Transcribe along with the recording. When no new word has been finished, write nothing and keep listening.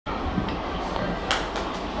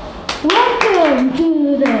Welcome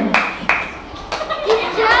to the...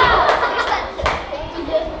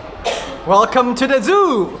 Welcome to the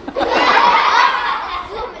zoo!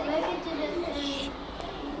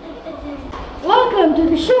 Welcome to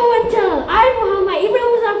the show and tell. I'm Muhammad Ibn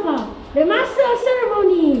Muzaffar, the Master of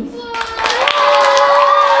Ceremonies.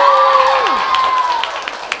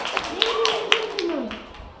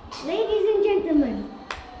 Ladies and gentlemen,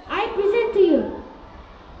 I present to you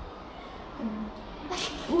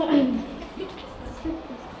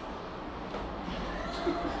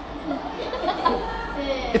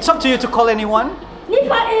It's up to you to call anyone.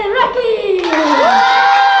 Nifael Raki! Go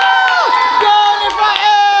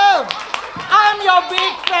Nifael! I'm your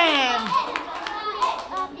big fan!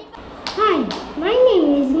 Hi, my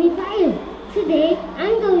name is Nifael. Today,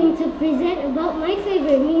 I'm going to present about my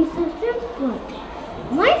favorite means of transport.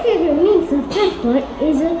 My favorite means of transport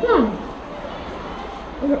is a car.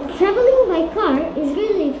 Traveling by car is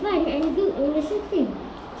really fun and good in the city.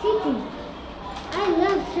 I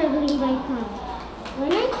love traveling by car.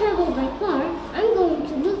 When I travel by car, I'm going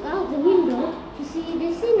to look out the window to see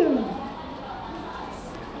the scenery.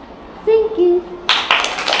 Thank you.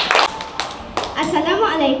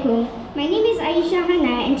 Assalamualaikum. My name is Aisha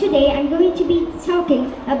Hana and today I'm going to be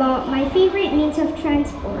talking about my favorite means of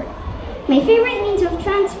transport. My favorite means of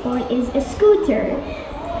transport is a scooter.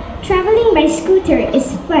 Traveling by scooter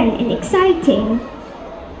is fun and exciting.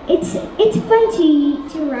 It's fun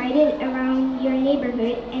to ride it around your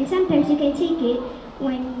neighborhood, and sometimes you can take it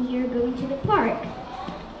when you're going to the park.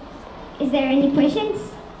 Is there any questions?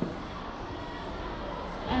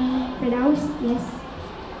 Firdaus, yes.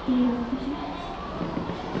 Do you have a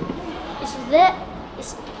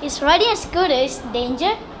question? Is riding a scooter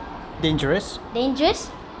Dangerous? dangerous?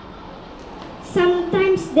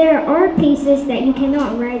 Sometimes there are places that you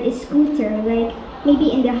cannot ride a scooter, like maybe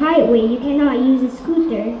in the highway you cannot use a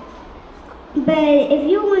scooter. But if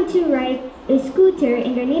you want to ride a scooter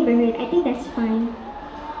in your neighborhood, I think that's fine.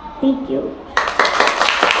 Thank you.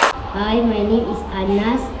 Hi, my name is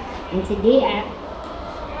Anas, and today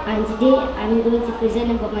I'm going to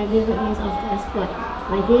present about my favorite means of transport.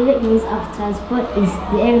 My favorite means of transport is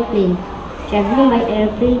the airplane. Traveling by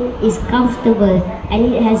airplane is comfortable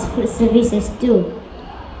and it has food services too.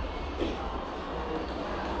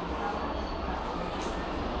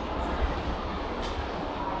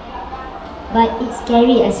 But it's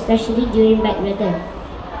scary, especially during bad weather.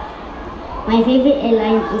 My favorite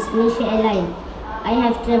airline is Malaysia Airlines. I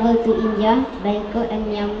have traveled to India, Bangkok and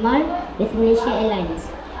Myanmar with Malaysia Airlines.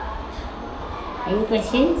 Any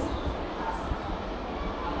questions?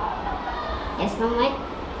 Yes, Muhammad?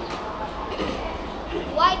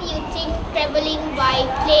 Why do you think traveling by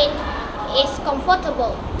plane is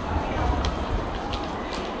comfortable?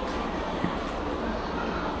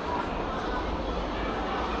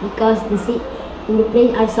 Because the seat in the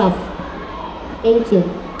plane are soft. Thank you.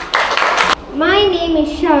 My name is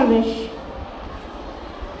Sharvish.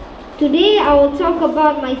 Today I will talk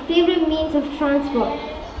about my favorite means of transport.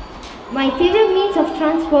 My favorite means of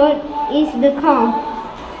transport is the car.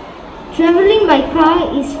 Traveling by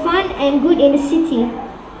car is fun and good in the city.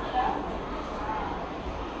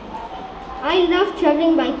 I love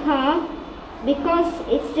traveling by car because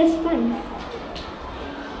it's just fun.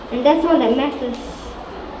 And that's all that matters.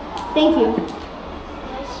 Thank you.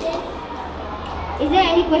 Is there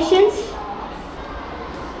any questions?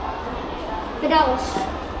 Firdaus.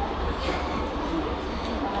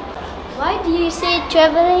 Why do you say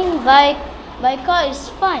traveling by car is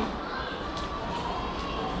fun?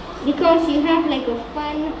 Because you have like a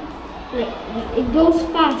fun, like it goes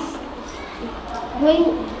fast.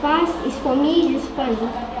 Going fast is for me just fun.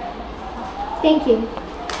 Thank you.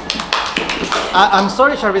 I'm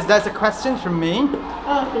sorry, Sharvis, that's a question from me.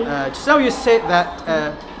 Oh, okay. Just now you said that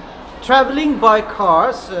traveling by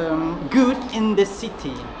cars good in the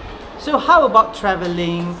city. So how about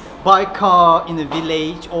traveling by car in a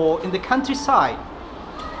village or in the countryside?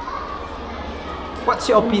 What's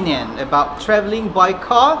your opinion about traveling by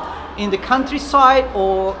car in the countryside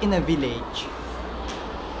or in a village?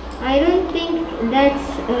 I don't think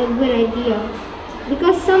that's a good idea.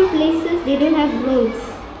 Because some places they don't have roads.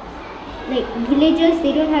 Like villages,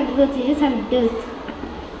 they don't have roads, they just have dirt.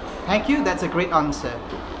 Thank you, that's a great answer.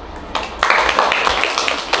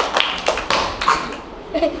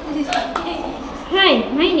 Hi,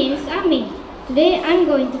 my name is Ami. Today I'm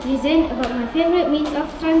going to present about my favorite means of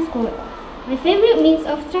transport. My favorite means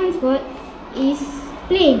of transport is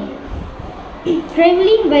plane.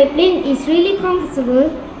 Traveling by plane is really comfortable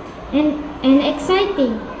and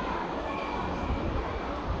exciting.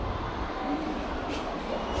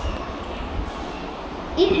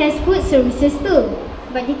 It has food services too.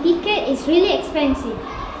 but the ticket is really expensive.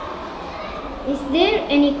 Is there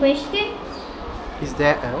any question? Is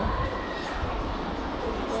there a?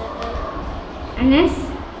 Anas?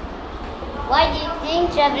 Why do you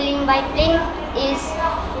think traveling by plane is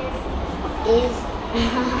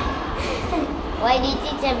why do you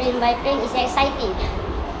think traveling by plane is exciting?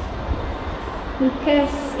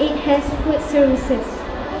 Because it has food services.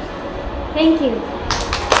 Thank you.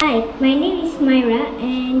 Hi, my name is Myra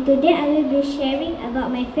and today I will be sharing about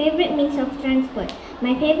my favorite means of transport.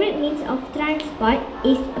 My favorite means of transport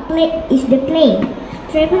is the plane.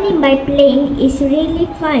 Traveling by plane is really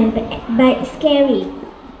fun but scary.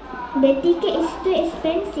 The ticket is too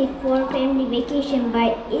expensive for family vacation,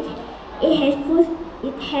 but it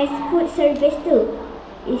has food service too.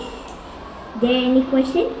 Is there any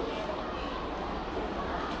question?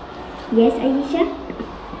 Yes, Aisha?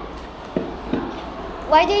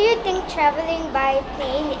 Why do you think traveling by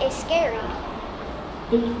plane is scary?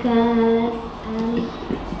 Because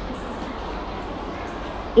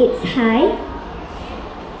it's high.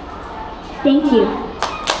 Thank you.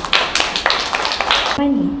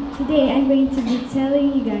 Funny. Today I'm going to be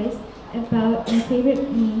telling you guys about my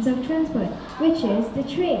favorite means of transport, which is the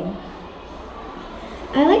train.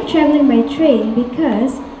 I like traveling by train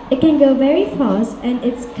because it can go very fast and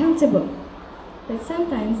it's comfortable. But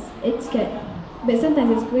sometimes it's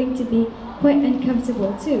going to be quite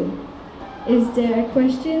uncomfortable too. Is there a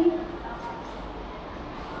question?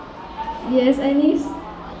 Yes, Anis?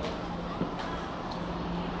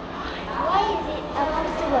 Why is it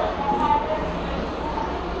uncomfortable?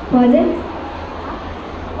 Pardon?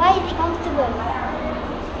 Why is it comfortable?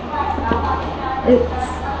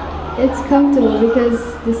 It's comfortable because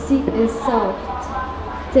the seat is soft.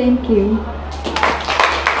 Thank you.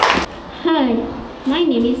 Hi, my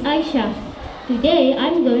name is Aisha. Today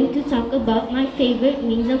I'm going to talk about my favorite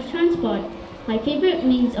means of transport. My favorite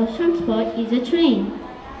means of transport is a train.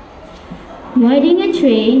 Riding a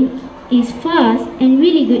train is fast and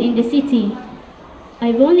really good in the city.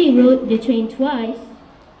 I've only rode the train twice,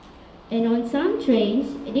 and on some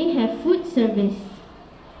trains they have food service.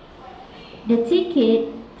 The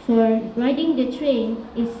ticket for riding the train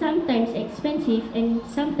is sometimes expensive and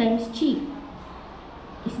sometimes cheap.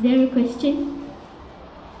 Is there a question?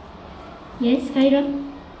 Yes, Kyra?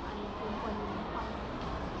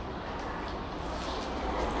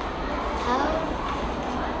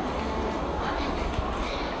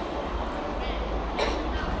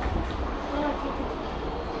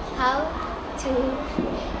 How to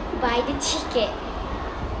buy the ticket?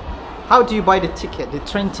 How do you buy the ticket, the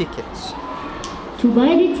train tickets? To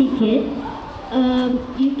buy the ticket,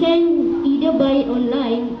 you can either buy it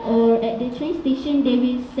online or at the train station they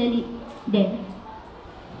will sell it there.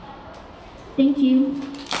 Thank you.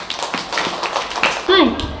 Hi,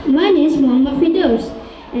 my name is Muhammad Fidos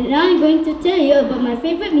and now I'm going to tell you about my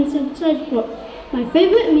favorite means of transport. My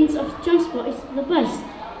favorite means of transport is the bus.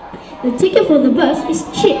 The ticket for the bus is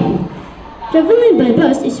cheap. Traveling by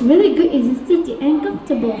bus is really good in the city and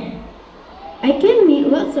comfortable. I can meet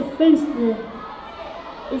lots of friends there.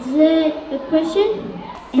 Is there a question?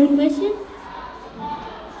 Any question?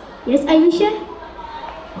 Yes, Aisha?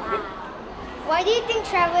 Why do you think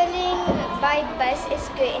traveling by bus is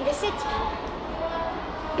good in the city?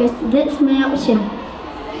 Because that's my option.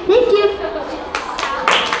 Thank you.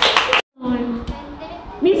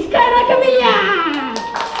 Miss Cara Camilla!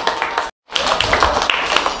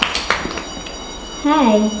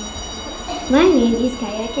 Hi, my name is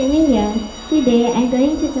Kaya Camilla. Today I'm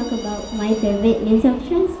going to talk about my favorite means of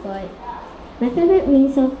transport. My favorite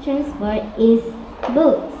means of transport is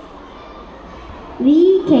boats.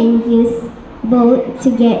 We can use boat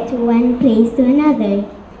to get to one place to another.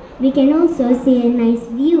 We can also see a nice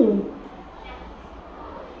view.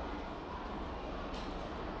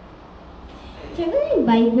 Traveling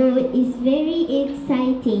by boat is very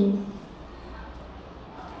exciting.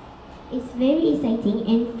 It's very exciting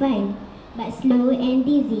and fun, but slow and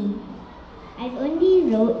busy. I've only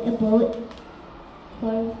rode a boat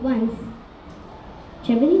for once.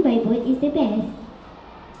 Traveling by boat is the best.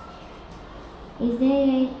 Is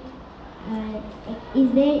there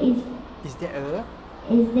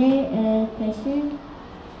a question?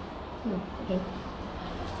 No. Okay.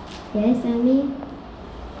 Yes, Ami.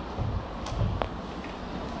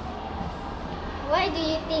 Why do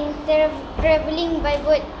you think traveling by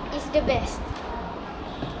boat is the best?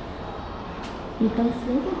 Because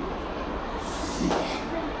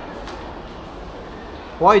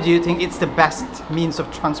Why do you think it's the best means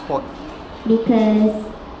of transport? Because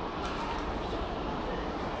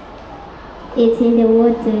it's in the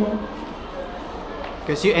water.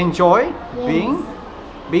 Because you enjoy Yes.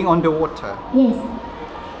 being on the water. Yes.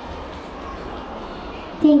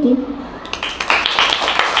 Thank you.